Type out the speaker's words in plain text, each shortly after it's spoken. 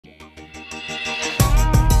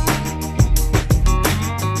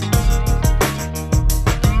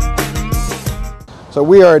So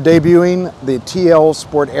we are debuting the TL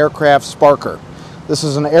Sport Aircraft Sparker. This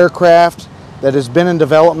is an aircraft that has been in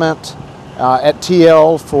development at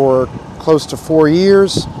TL for close to 4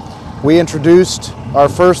 years. We introduced our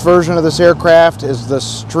first version of this aircraft is the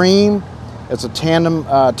Stream. It's a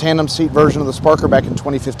tandem seat version of the Sparker back in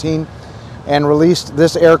 2015, and released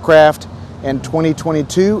this aircraft in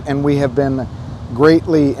 2022, and we have been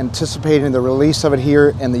greatly anticipating the release of it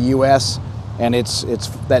here in the US, and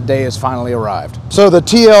that day has finally arrived. So the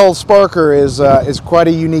TL Sparker is quite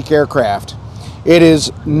a unique aircraft. It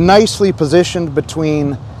is nicely positioned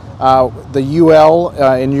between the UL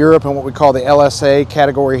in Europe and what we call the LSA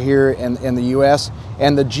category here in the US,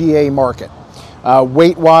 and the GA market.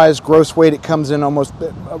 Weight-wise, gross weight, it comes in almost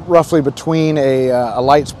roughly between a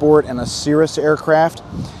light sport and a Cirrus aircraft.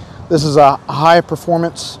 This is a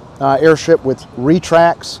high-performance airship with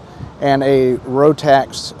Retracts and a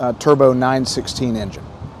Rotax turbo 916 engine.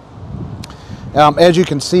 As you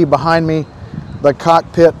can see behind me, the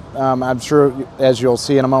cockpit, I'm sure as you'll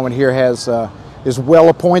see in a moment here, is well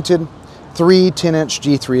appointed. 3 10-inch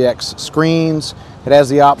G3X screens. It has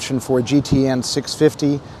the option for a GTN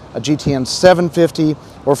 650, a GTN 750,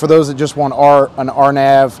 or for those that just want an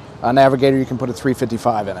RNAV navigator, you can put a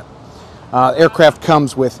 355 in it. Aircraft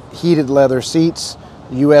comes with heated leather seats,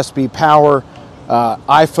 USB power,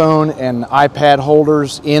 iPhone and iPad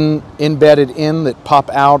holders embedded in that pop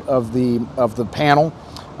out of the panel,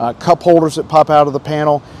 cup holders that pop out of the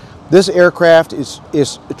panel. This aircraft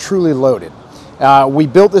is truly loaded. We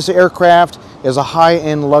built this aircraft as a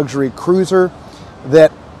high-end luxury cruiser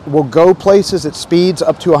that will go places at speeds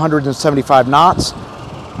up to 175 knots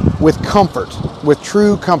with comfort, with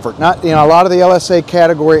true comfort. Not, a lot of the LSA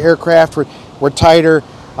category aircraft were tighter,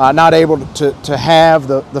 not able to have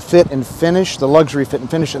the fit and finish, the luxury fit and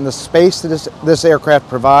finish, and the space that this aircraft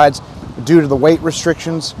provides due to the weight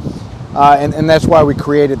restrictions, and that's why we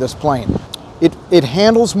created this plane. It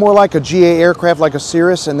handles more like a GA aircraft, like a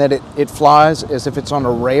Cirrus, in that it flies as if it's on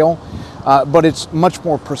a rail, but it's much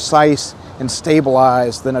more precise and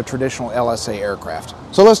stabilized than a traditional LSA aircraft.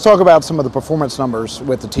 So let's talk about some of the performance numbers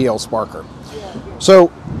with the TL Sparker.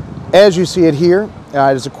 So as you see it here,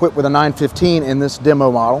 it is equipped with a 915 in this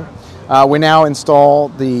demo model. We now install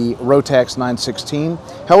the Rotax 916.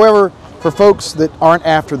 However, for folks that aren't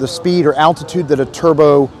after the speed or altitude that a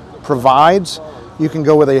turbo provides, you can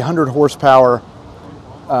go with a 100 horsepower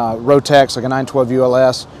Rotax, like a 912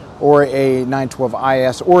 ULS or a 912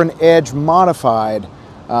 IS, or an Edge modified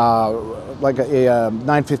like a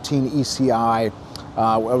 915 ECI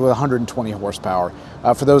with 120 horsepower.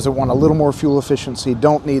 For those that want a little more fuel efficiency,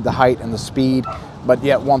 don't need the height and the speed, but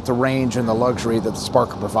yet want the range and the luxury that the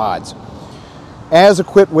Sparker provides. As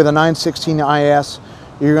equipped with a 916 IS,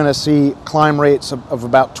 you're going to see climb rates of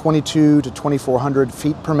about 22 to 2,400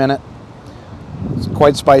 feet per minute. It's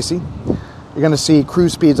quite spicy. You're going to see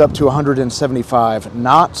cruise speeds up to 175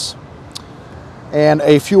 knots, and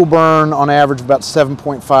a fuel burn on average of about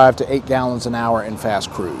 7.5 to 8 gallons an hour in fast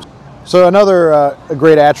cruise. So another a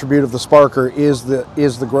great attribute of the Sparker is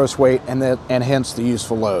the gross weight and hence the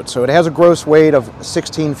useful load. So it has a gross weight of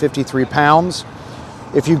 1,653 pounds.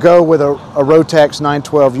 If you go with a Rotax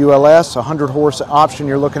 912 ULS, 100 horse option,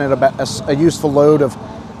 you're looking at about a useful load of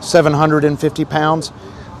 750 pounds.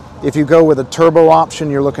 If you go with a turbo option,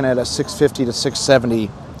 you're looking at a 650 to 670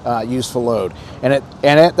 useful load. And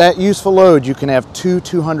at that useful load, you can have 2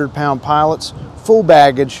 200-pound pilots, full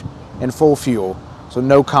baggage, and full fuel, so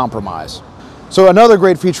no compromise. So another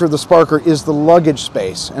great feature of the Sparker is the luggage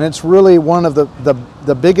space, and it's really one of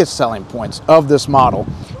the biggest selling points of this model.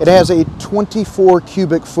 It has a 24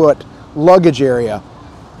 cubic foot luggage area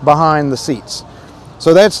behind the seats.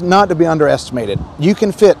 So that's not to be underestimated. You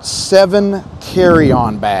can fit 7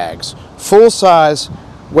 carry-on bags, full size,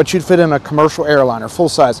 what you'd fit in a commercial airliner, full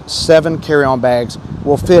size, 7 carry-on bags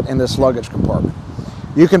will fit in this luggage compartment.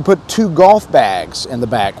 You can put 2 golf bags in the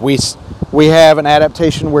back. We have an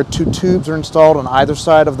adaptation where 2 tubes are installed on either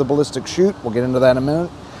side of the ballistic chute. We'll get into that in a minute.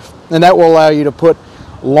 And that will allow you to put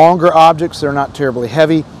longer objects that are not terribly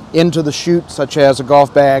heavy into the chute, such as a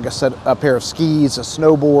golf bag, a pair of skis, a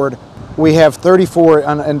snowboard. We have 34,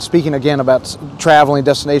 and speaking again about traveling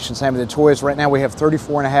destinations, having the toys, right now we have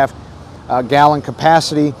 34.5 gallon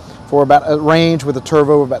capacity for about a range with a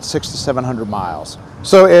turbo of about 600 to 700 miles.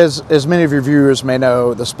 So as many of your viewers may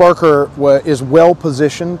know, the Sparker is well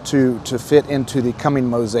positioned to fit into the coming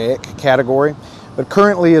Mosaic category, but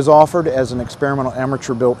currently is offered as an experimental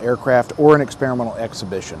amateur built aircraft or an experimental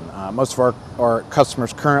exhibition. Most of our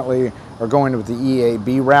customers currently are going with the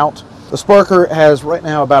EAB route. The Sparker has right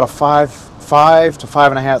now about a five to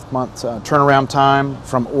 5.5 month turnaround time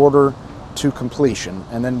from order to completion,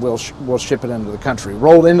 and then we'll ship it into the country.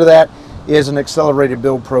 Rolled into that is an accelerated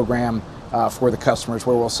build program for the customers,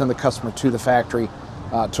 where we'll send the customer to the factory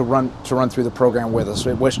to run through the program with us,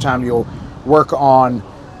 at which time you'll work on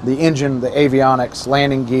the engine, the avionics,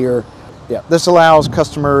 landing gear. Yeah, this allows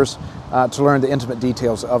customers to learn the intimate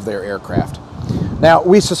details of their aircraft. Now,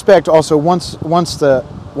 we suspect also once the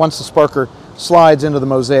Sparker slides into the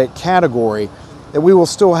Mosaic category, that we will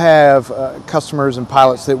still have customers and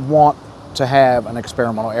pilots that want to have an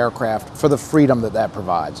experimental aircraft for the freedom that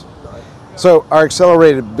provides. So our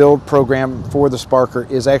accelerated build program for the Sparker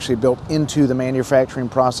is actually built into the manufacturing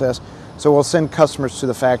process. So we'll send customers to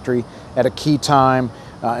the factory at a key time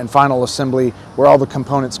and final assembly, where all the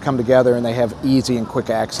components come together and they have easy and quick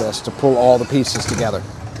access to pull all the pieces together.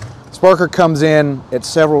 Sparker comes in at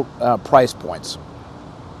several price points.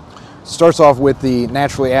 Starts off with the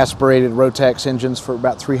naturally aspirated Rotax engines for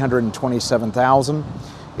about $327,000.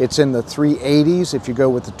 It's in the 380s if you go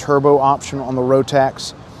with the turbo option on the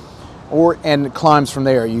Rotax, and it climbs from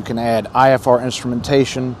there. You can add IFR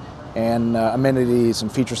instrumentation and amenities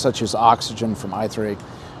and features such as oxygen from i3.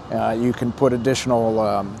 You can put additional,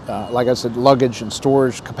 like I said, luggage and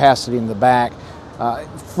storage capacity in the back.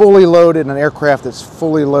 Fully loaded, an aircraft that's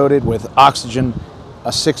fully loaded with oxygen, a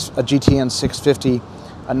GTN 650,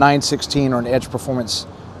 a 916 or an Edge Performance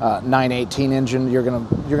 918 engine. You're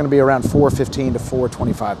gonna be around $415,000 to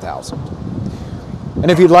 $425,000. And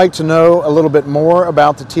if you'd like to know a little bit more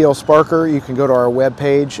about the TL Sparker, you can go to our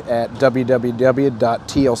webpage at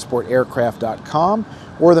www.tlsportaircraft.com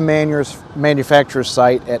or the manufacturer's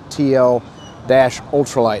site at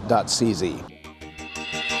tl-ultralight.cz.